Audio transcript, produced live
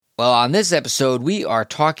Well, on this episode, we are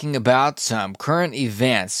talking about some current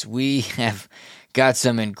events. We have got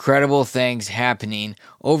some incredible things happening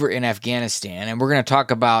over in Afghanistan, and we're going to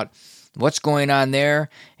talk about what's going on there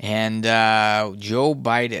and Joe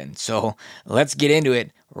Biden. So let's get into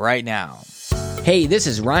it right now. Hey, this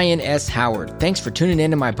is Ryan S. Howard. Thanks for tuning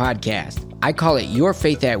into my podcast. I call it Your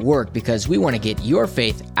Faith at Work because we want to get your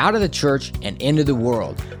faith out of the church and into the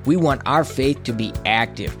world. We want our faith to be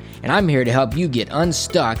active, and I'm here to help you get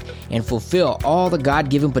unstuck and fulfill all the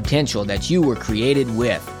God-given potential that you were created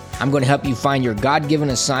with. I'm going to help you find your God-given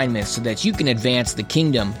assignments so that you can advance the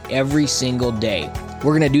kingdom every single day.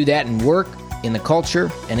 We're going to do that in work, in the culture,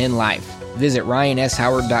 and in life. Visit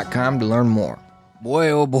RyanSHoward.com to learn more. Boy,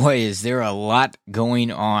 oh boy, is there a lot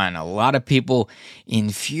going on. A lot of people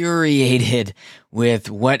infuriated with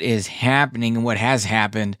what is happening and what has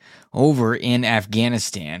happened over in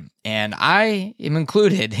Afghanistan. And I am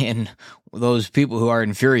included in those people who are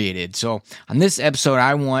infuriated. So on this episode,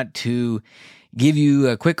 I want to give you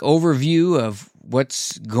a quick overview of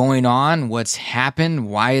what's going on, what's happened,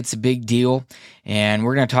 why it's a big deal. And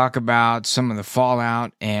we're going to talk about some of the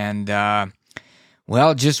fallout and,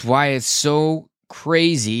 just why it's so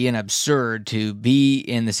crazy and absurd to be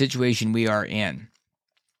in the situation we are in.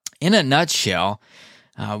 In a nutshell,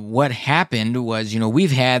 what happened was,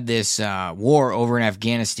 we've had this war over in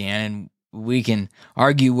Afghanistan, and we can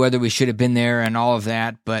argue whether we should have been there and all of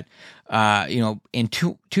that, but, in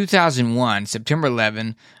 2001, September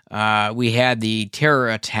 11, we had the terror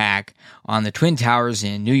attack on the Twin Towers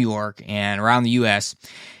in New York and around the U.S.,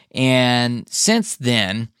 and since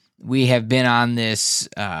then, we have been on this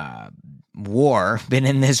been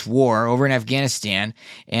in this war over in Afghanistan,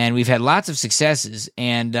 and we've had lots of successes,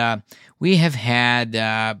 and we have had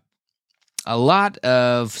a lot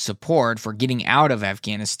of support for getting out of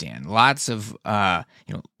Afghanistan. Lots of,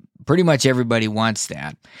 pretty much everybody wants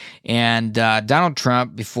that. And Donald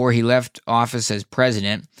Trump, before he left office as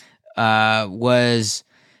president, had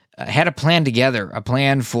a plan together, a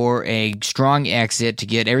plan for a strong exit to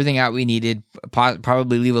get everything out we needed,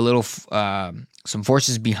 probably leave a little some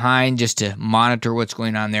forces behind just to monitor what's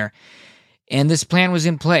going on there. And this plan was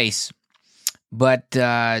in place. But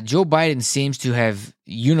Joe Biden seems to have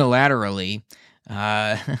unilaterally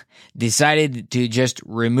decided to just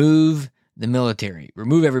remove the military,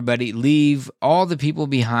 remove everybody, leave all the people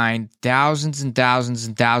behind, thousands and thousands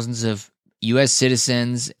and thousands of U.S.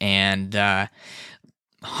 citizens and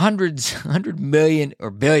 $100 million or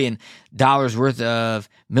billion dollars worth of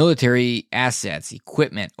military assets,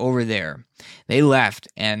 equipment over there. They left,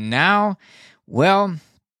 and now,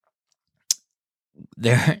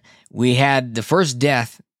 we had the first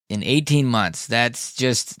death in 18 months. That's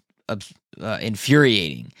just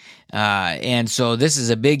infuriating, and so this is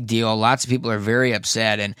a big deal. Lots of people are very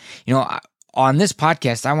upset, and on this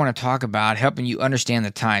podcast, I want to talk about helping you understand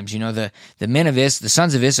the times. The men of the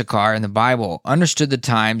sons of Issachar in the Bible understood the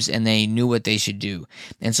times, and they knew what they should do.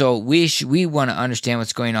 And so we want to understand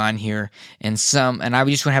what's going on here, and I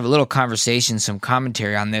just want to have a little conversation, some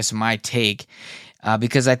commentary on this, my take,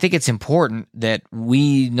 because I think it's important that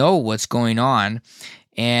we know what's going on,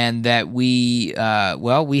 and that we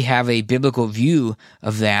have a biblical view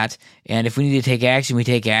of that, and if we need to take action, we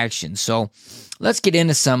take action. So let's get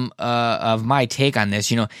into some of my take on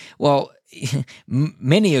this.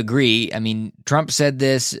 Many agree. I mean, Trump said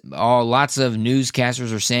this. Lots of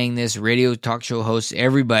newscasters are saying this. Radio talk show hosts,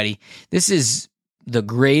 everybody. This is the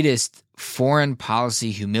greatest foreign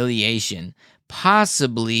policy humiliation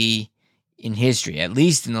possibly in history, at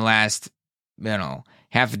least in the last,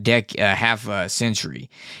 half a century.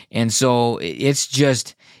 And so it's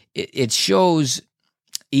just it shows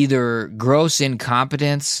either gross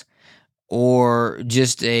incompetence or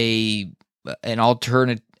just an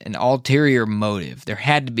ulterior motive. There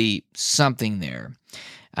had to be something there.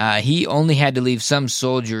 He only had to leave some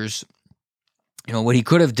soldiers. What he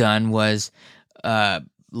could have done was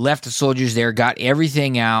left the soldiers there, got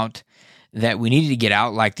everything out that we needed to get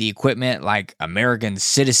out, like the equipment, like American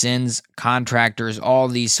citizens, contractors, all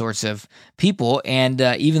these sorts of people, and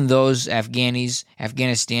even those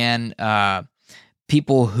Afghanistan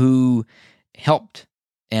people who helped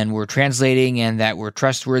and were translating and that were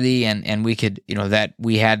trustworthy and we could, that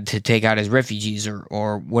we had to take out as refugees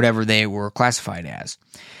or whatever they were classified as.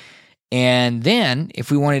 And then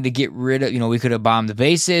if we wanted to get rid of, we could have bombed the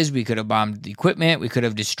bases, we could have bombed the equipment, we could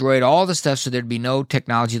have destroyed all the stuff so there'd be no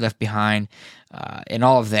technology left behind and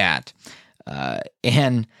all of that.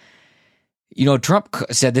 Trump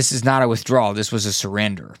said this is not a withdrawal, this was a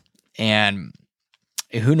surrender. And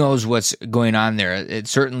who knows what's going on there. It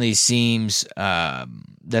certainly seems that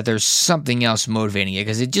there's something else motivating it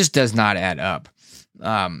because it just does not add up.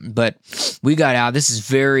 But we got out. This is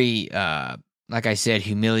very, like I said,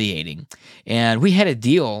 humiliating. And we had a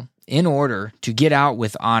deal in order to get out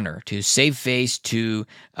with honor, to save face, to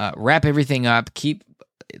wrap everything up, keep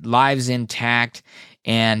lives intact.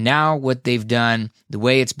 And now what they've done, the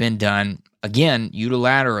way it's been done, again,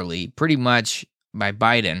 unilaterally, pretty much by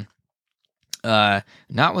Biden,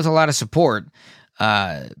 not with a lot of support,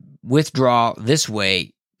 withdraw this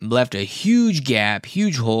way left a huge gap,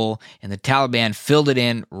 huge hole, and the Taliban filled it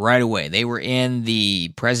in right away. They were in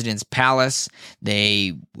the president's palace.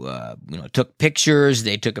 They took pictures.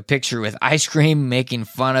 They took a picture with ice cream making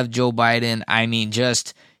fun of Joe Biden. I mean,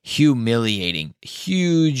 just humiliating.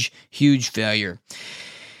 Huge, huge failure.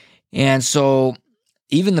 And so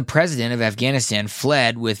even the president of Afghanistan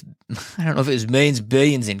fled with, I don't know if it was millions,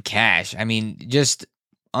 billions in cash. I mean, just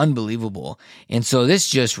unbelievable. And so this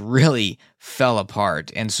just really fell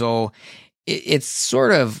apart. And so it's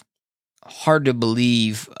sort of hard to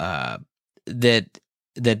believe that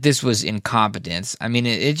this was incompetence. I mean,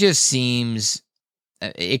 it just seems,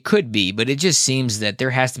 it could be, but it just seems that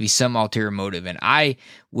there has to be some ulterior motive. And I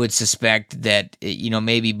would suspect that,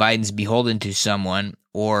 maybe Biden's beholden to someone,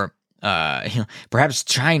 or perhaps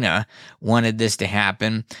China wanted this to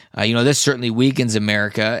happen. This certainly weakens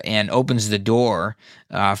America and opens the door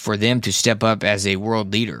for them to step up as a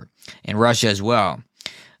world leader, and Russia as well.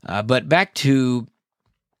 But back to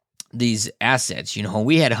these assets,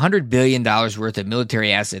 we had $100 billion worth of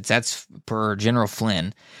military assets. That's per General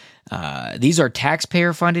Flynn. These are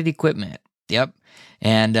taxpayer-funded equipment. Yep.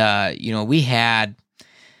 And, we had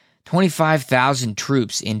 25,000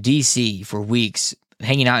 troops in D.C. for weeks,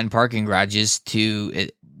 hanging out in parking garages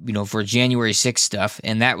for January 6th stuff,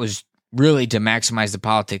 and that was really to maximize the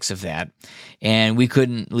politics of that. And we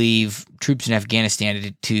couldn't leave troops in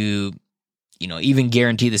Afghanistan to even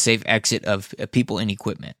guarantee the safe exit of people and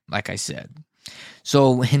equipment, like I said.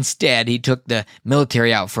 So instead, he took the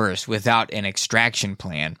military out first without an extraction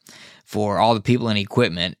plan for all the people and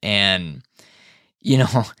equipment. And,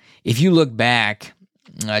 if you look back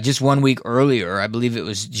just 1 week earlier, I believe it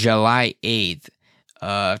was July 8th,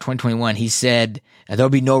 2021, he said there'll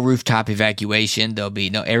be no rooftop evacuation. There'll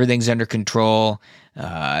be everything's under control.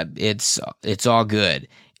 It's all good.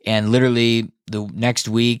 And literally the next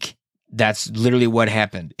week, that's literally what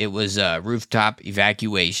happened. It was a rooftop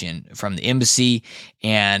evacuation from the embassy,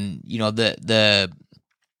 and the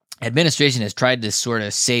administration has tried to sort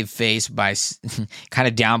of save face by kind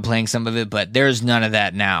of downplaying some of it, but there's none of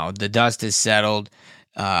that now. The dust has settled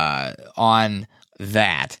on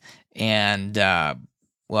that, and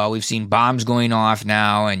we've seen bombs going off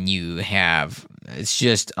now, and it's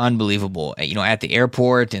just unbelievable. At the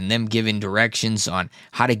airport, and them giving directions on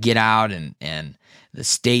how to get out, and the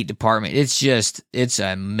State Department. It's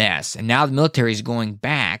a mess. And now the military is going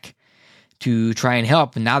back to try and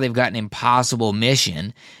help, and now they've got an impossible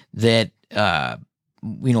mission that,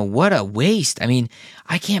 what a waste. I mean,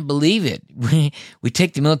 I can't believe it. We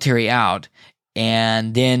take the military out,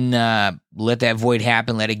 and then let that void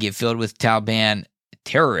happen, let it get filled with Taliban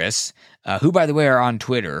terrorists, who, by the way, are on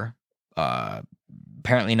Twitter,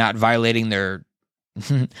 apparently not violating their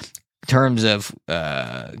terms of,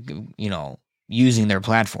 using their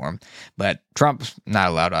platform. But Trump's not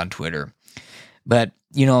allowed on Twitter. But,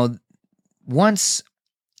 once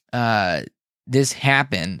this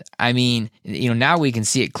happened, I mean, now we can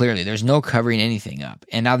see it clearly. There's no covering anything up.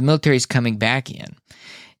 And now the military's coming back in.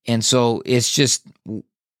 And so it's just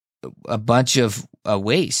a bunch of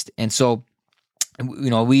waste. And so,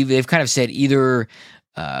 they've kind of said either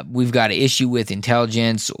we've got an issue with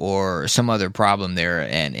intelligence or some other problem there.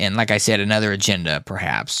 And like I said, another agenda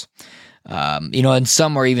perhaps. And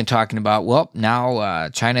some are even talking about, now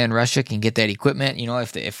China and Russia can get that equipment.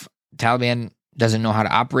 If Taliban doesn't know how to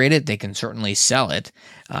operate it, they can certainly sell it.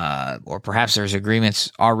 Or perhaps there's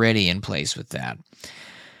agreements already in place with that.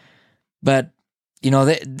 But,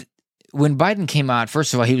 when Biden came out,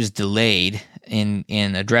 first of all, he was delayed in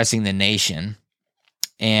addressing the nation,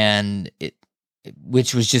 and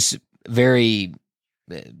which was just very...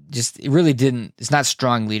 it really didn't. It's not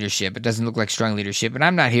strong leadership. It doesn't look like strong leadership. And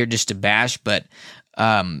I'm not here just to bash, but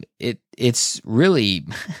it's really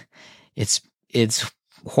it's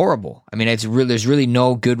horrible. I mean, there's really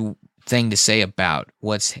no good thing to say about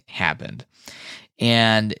what's happened.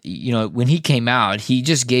 And when he came out, he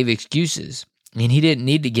just gave excuses. I mean, he didn't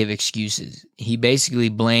need to give excuses. He basically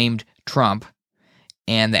blamed Trump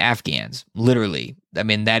and the Afghans. Literally, I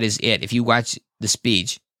mean, that is it. If you watch the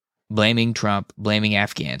speech, blaming Trump, blaming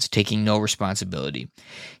Afghans, taking no responsibility.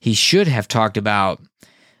 He should have talked about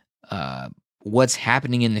what's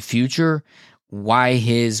happening in the future, why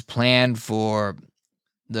his plan for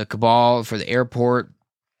the cabal for the airport,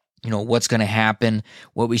 what's going to happen,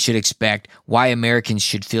 what we should expect, why Americans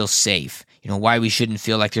should feel safe, why we shouldn't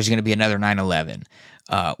feel like there's going to be another 9/11,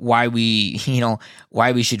 why we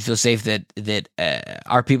should feel safe that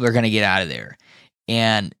our people are going to get out of there.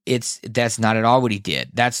 And that's not at all what he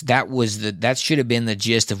did. That should have been the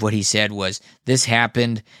gist of what he said was this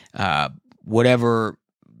happened, whatever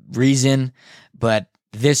reason, but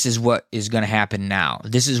this is what is going to happen now.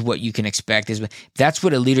 This is what you can expect. That's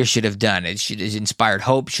what a leader should have done. It should have inspired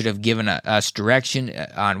hope, should have given us direction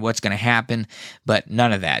on what's going to happen, but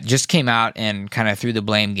none of that. Just came out and kind of threw the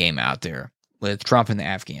blame game out there with Trump and the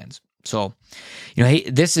Afghans. So,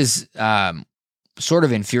 this is sort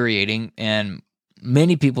of infuriating, and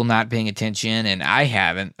many people not paying attention, and I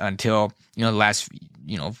haven't until, the last,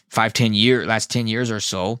 10 years or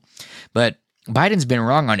so. But Biden's been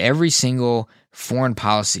wrong on every single foreign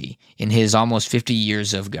policy in his almost 50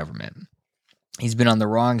 years of government. He's been on the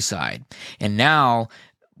wrong side. And now,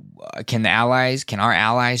 can our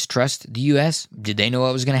allies trust the U.S.? Did they know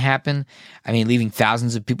what was going to happen? I mean, leaving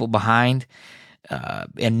thousands of people behind.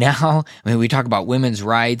 And now, we talk about women's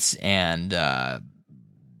rights and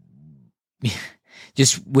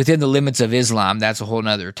just within the limits of Islam. That's a whole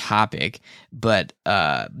nother topic. But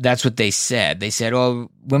that's what they said. They said,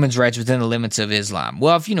 women's rights within the limits of Islam.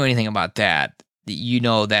 Well, if you know anything about that,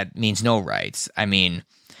 that means no rights. I mean,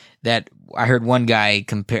 that I heard one guy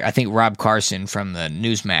compare, I think Rob Carson from the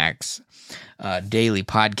Newsmax daily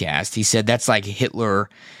podcast, he said that's like Hitler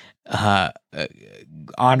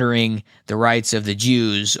honoring the rights of the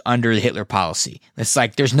Jews under the Hitler policy. It's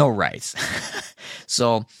like there's no rights.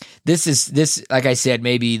 So this, like I said,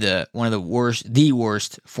 maybe the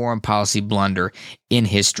worst foreign policy blunder in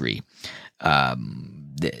history.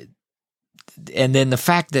 And then the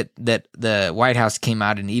fact that the White House came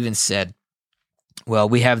out and even said, well,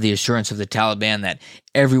 we have the assurance of the Taliban that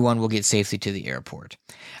everyone will get safely to the airport.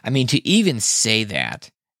 I mean, to even say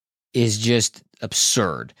that is just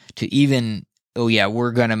absurd. To even,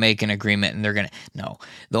 we're going to make an agreement and they're going to, no.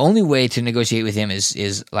 The only way to negotiate with him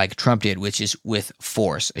is like Trump did, which is with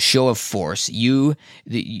force, a show of force.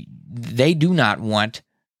 They do not want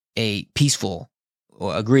a peaceful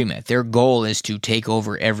agreement. Their goal is to take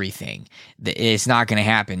over everything. It's not going to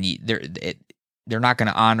happen. They're not going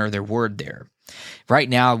to honor their word there. Right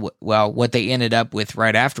now, what they ended up with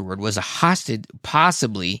right afterward was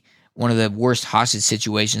possibly one of the worst hostage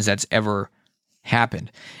situations that's ever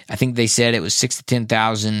happened. I think they said it was 6,000 to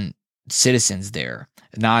 10,000 citizens there,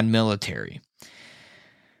 non-military.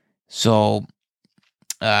 So,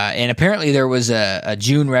 and apparently there was a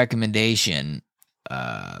June recommendation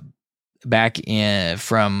back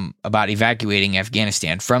from about evacuating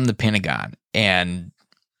Afghanistan from the Pentagon, and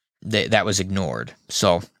that was ignored.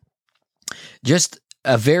 So just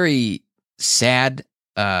a very sad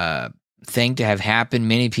thing to have happen.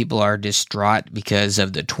 Many people are distraught because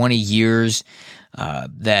of the 20 years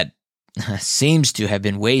that seems to have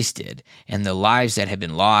been wasted and the lives that have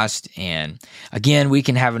been lost. And again, we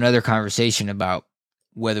can have another conversation about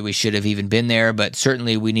whether we should have even been there, but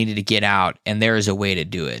certainly we needed to get out, and there is a way to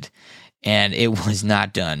do it. And it was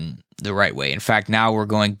not done the right way. In fact, now we're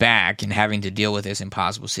going back and having to deal with this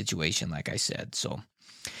impossible situation, like I said. So,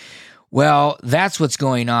 well, that's what's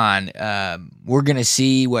going on. We're going to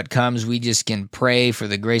see what comes. We just can pray for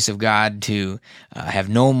the grace of God to have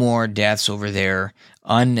no more deaths over there,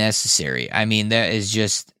 unnecessary. I mean, that is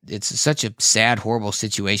just, it's such a sad, horrible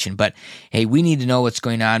situation. But hey, we need to know what's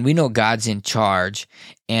going on. We know God's in charge.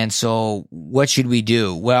 And so what should we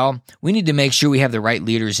do? Well, we need to make sure we have the right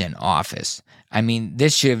leaders in office. I mean,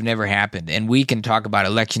 this should have never happened. And we can talk about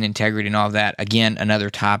election integrity and all of that. Again, another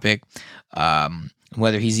topic.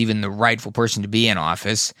 Whether he's even the rightful person to be in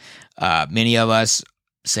office. Many of us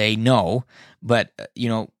say no, but,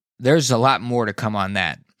 there's a lot more to come on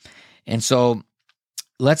that. And so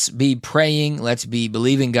let's be praying. Let's be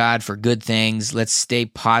believing God for good things. Let's stay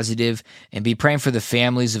positive and be praying for the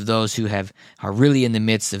families of those who are really in the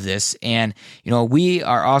midst of this. And, we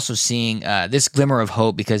are also seeing this glimmer of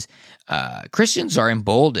hope because Christians are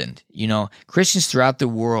emboldened. Christians throughout the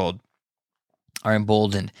world are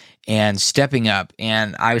emboldened and stepping up.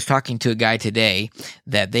 And I was talking to a guy today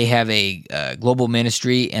that they have a global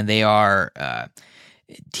ministry, and they are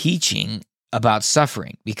teaching about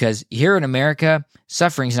suffering, because here in America,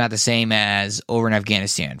 suffering is not the same as over in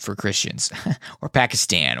Afghanistan for Christians or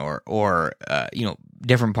Pakistan or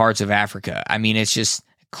different parts of Africa. I mean, it's just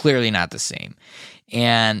clearly not the same.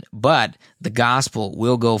 But the gospel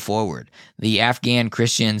will go forward. The Afghan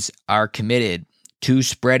Christians are committed to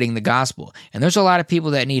spreading the gospel. And there's a lot of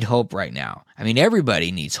people that need hope right now. I mean,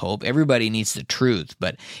 everybody needs hope. Everybody needs the truth.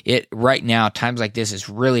 But right now, times like this is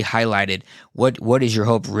really highlighted. What is your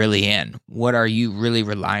hope really in? What are you really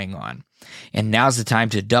relying on? And now's the time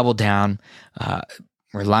to double down,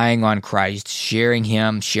 relying on Christ, sharing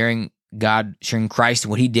Him, sharing God, sharing Christ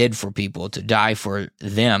and what He did for people to die for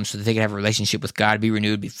them so that they could have a relationship with God, be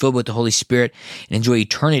renewed, be filled with the Holy Spirit, and enjoy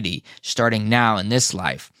eternity starting now in this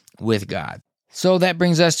life with God. So that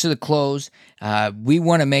brings us to the close. We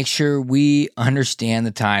want to make sure we understand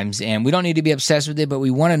the times, and we don't need to be obsessed with it, but we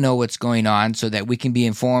want to know what's going on so that we can be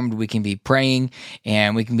informed, we can be praying,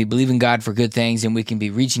 and we can be believing God for good things, and we can be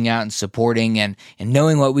reaching out and supporting and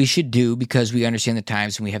knowing what we should do because we understand the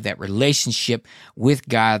times and we have that relationship with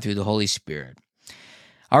God through the Holy Spirit.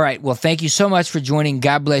 All right, well, thank you so much for joining.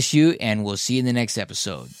 God bless you, and we'll see you in the next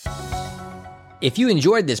episode. If you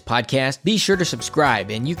enjoyed this podcast, be sure to subscribe,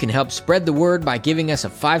 and you can help spread the word by giving us a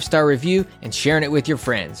 5-star review and sharing it with your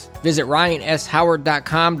friends. Visit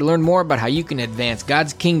RyanSHoward.com to learn more about how you can advance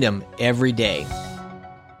God's kingdom every day.